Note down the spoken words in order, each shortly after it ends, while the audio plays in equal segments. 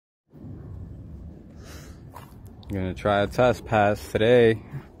I'm gonna try a test pass today,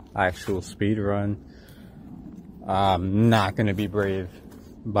 actual speed run. I'm not gonna be brave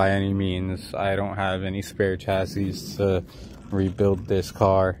by any means. I don't have any spare chassis to rebuild this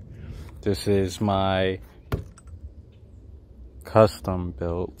car. This is my custom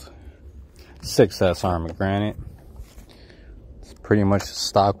built 6S arm of Granite. It's pretty much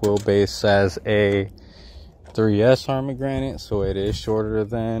stock wheelbase as a 3S arm of Granite, so it is shorter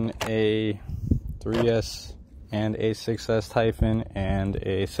than a 3S and a 6S Typhon and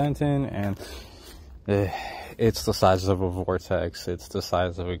a Sentin, and it's the size of a Vortex. It's the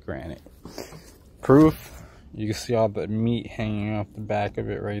size of a Granite. Proof, you can see all the meat hanging off the back of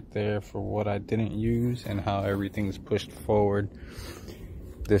it right there for what I didn't use and how everything's pushed forward.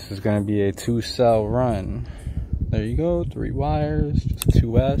 This is going to be a 2-cell run. There you go, 3 wires, just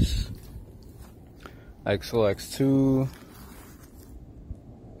 2S, XLX2,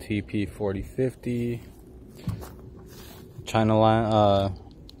 TP 4050, China line,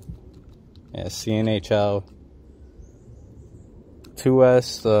 CNHL,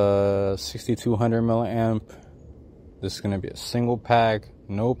 2S, 6200 milliamp. This is going to be a single pack,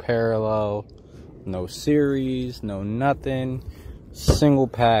 no parallel, no series, no nothing. Single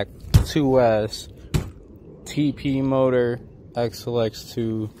pack, 2S, TP motor,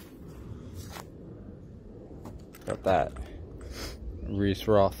 XLX2. Got that. Reese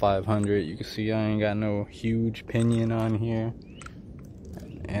Raw 500. You can see I ain't got no huge pinion on here.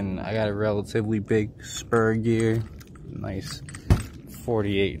 And I got a relatively big spur gear. Nice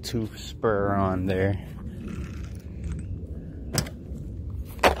 48 tooth spur on there.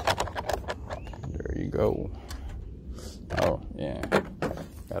 There you go. Oh, yeah.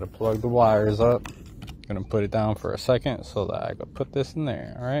 Gotta plug the wires up. Gonna put it down for a second so that I can put this in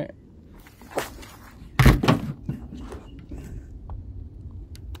there, alright?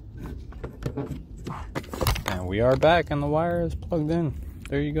 And we are back and the wire is plugged in.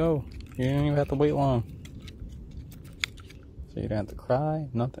 There you go. You didn't even have to wait long. So you didn't have to cry,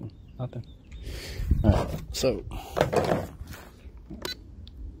 nothing. Alright, so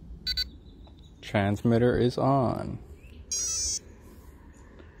transmitter is on.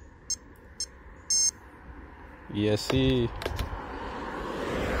 ESC.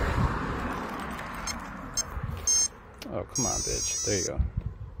 Oh, come on, bitch. There you go.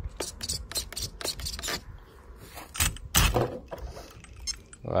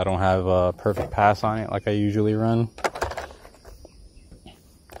 I don't have a perfect pass on it like I usually run.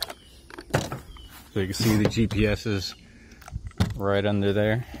 So you can see the GPS is right under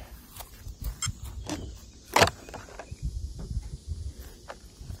there.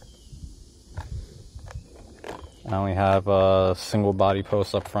 I only have a single body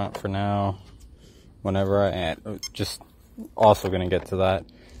post up front for now. Whenever I just also gonna get to that.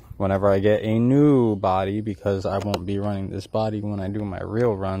 Whenever I get a new body, because I won't be running this body when I do my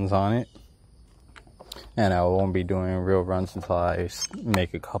real runs on it. And I won't be doing real runs until I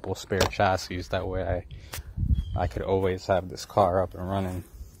make a couple spare chassis. That way I could always have this car up and running.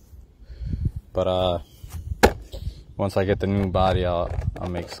 But once I get the new body, I'll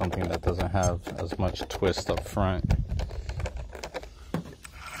make something that doesn't have as much twist up front.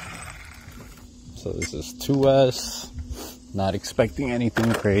 So this is 2S. Not expecting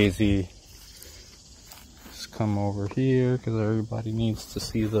anything crazy. Just come over here because everybody needs to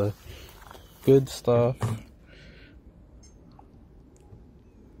see the good stuff.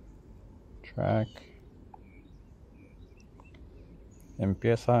 Track.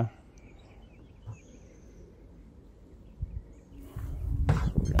 Empieza. So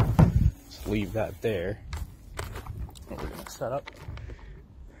we're gonna just leave that there. We're gonna set up.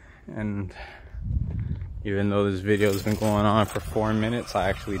 And even though this video has been going on for 4 minutes, I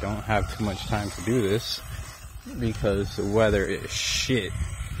actually don't have too much time to do this because the weather is shit.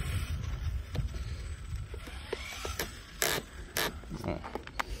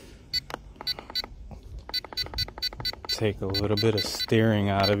 Take a little bit of steering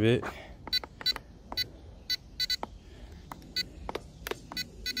out of it.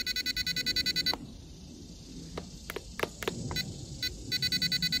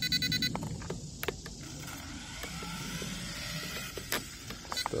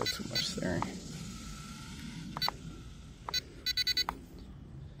 Still too much steering.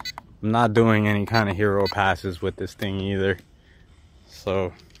 I'm not doing any kind of hero passes with this thing either.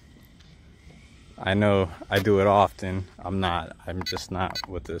 So I know I do it often. I'm just not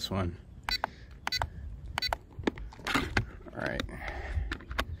with this one. Alright.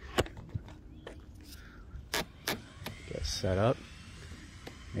 Get set up.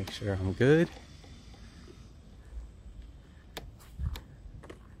 Make sure I'm good.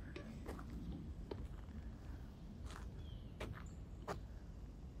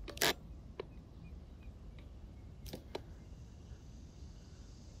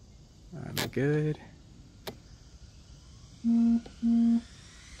 good.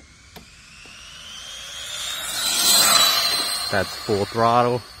 That's full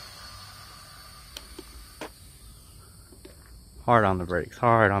throttle. Hard on the brakes,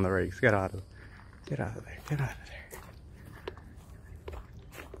 hard on the brakes. Get out of there, get out of there.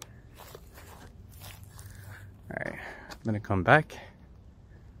 Alright, I'm gonna come back.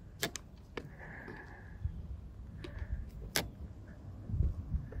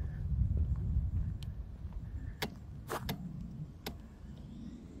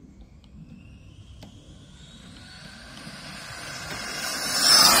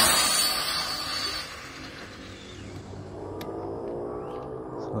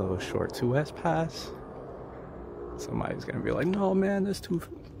 A little short 2S pass. Somebody's gonna be like, no man, that's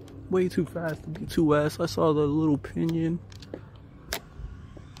way too fast to be 2S. I saw the little pinion.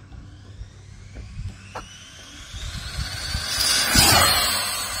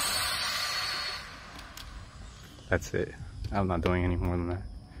 That's it. I'm not doing any more than that.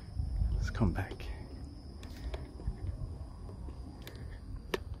 Let's come back.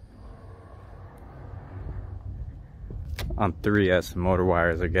 On 3S, motor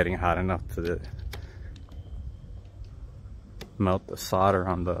wires are getting hot enough to melt the solder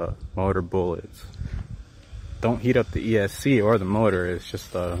on the motor bullets. Don't heat up the ESC or the motor, it's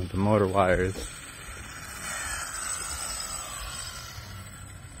just the motor wires.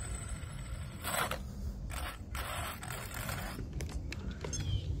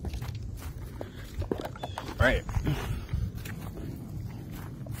 Right.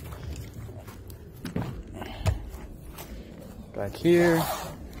 Back here.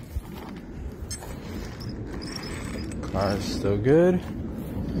 Car's still good.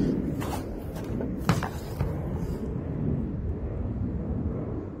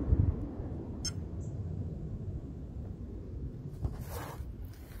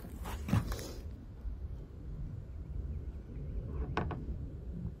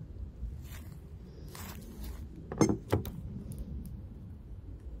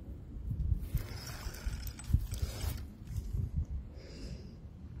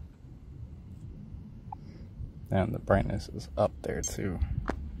 And the brightness is up there too.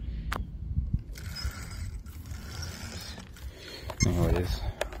 Anyways,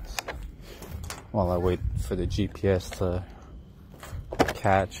 while I wait for the GPS to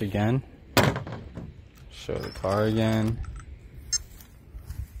catch again, show the car again.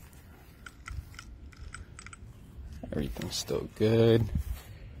 Everything's still good.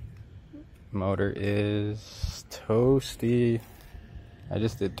 Motor is toasty. I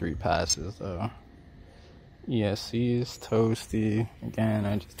just did 3 passes though. ESC is toasty. Again,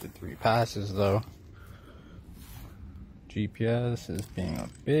 I just did 3 passes though. GPS is being a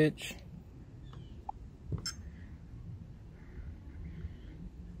bitch.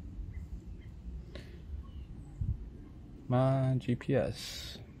 My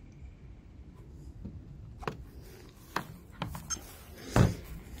GPS.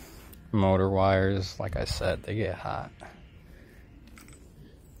 Motor wires, like I said, they get hot.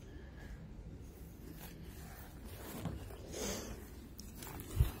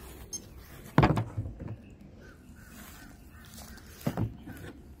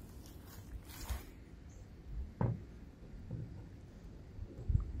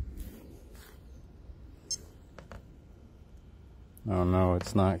 Oh no,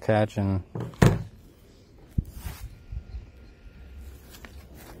 it's not catching.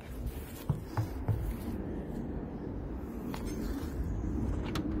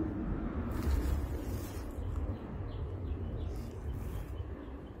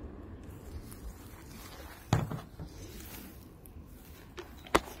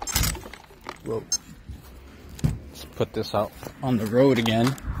 Whoa. Let's put this out on the road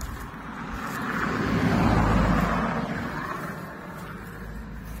again.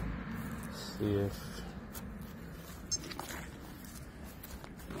 See if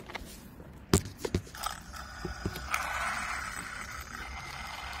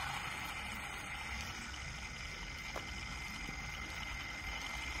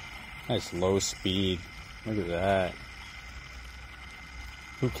nice low speed. Look at that.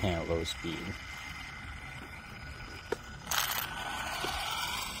 Who can't low speed?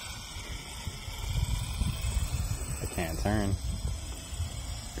 I can't turn.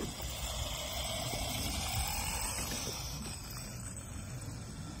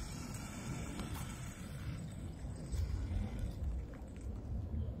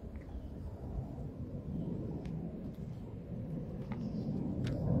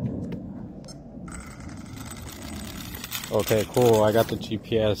 Okay, cool. I got the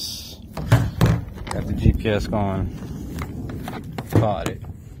GPS. Got the GPS going. Caught it.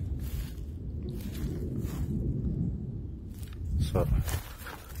 So let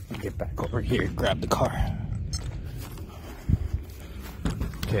me get back over here, grab the car.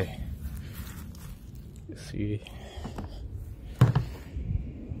 Okay. Let's see.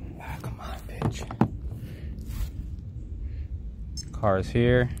 Ah, come on, bitch. Car is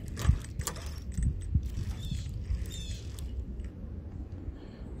here.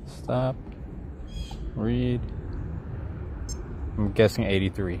 Stop. Read. I'm guessing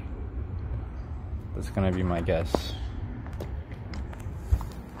 83. That's gonna be my guess.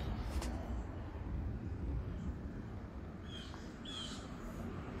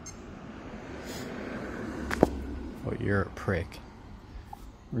 Oh, you're a prick.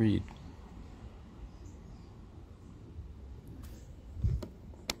 Read.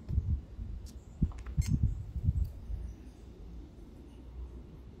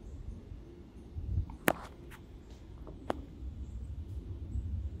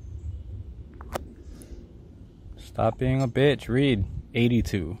 Stop being a bitch. Read.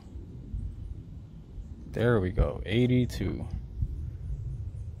 82. There we go. 82.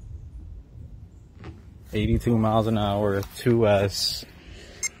 82 miles an hour. 2S.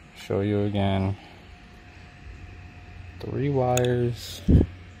 Show you again. 3 wires.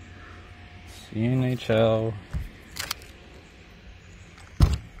 CNHL.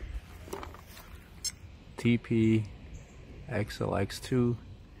 TP. XLX2.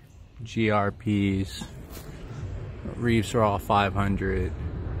 GRPs. Reefs are all 500.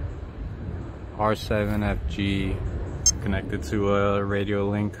 R7FG connected to a radio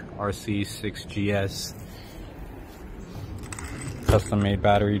link. RC6GS. Custom made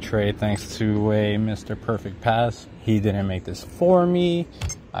battery tray thanks to a Mr. Perfect Pass. He didn't make this for me.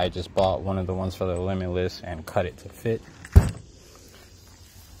 I just bought one of the ones for the Limitless and cut it to fit.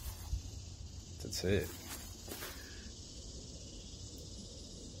 That's it.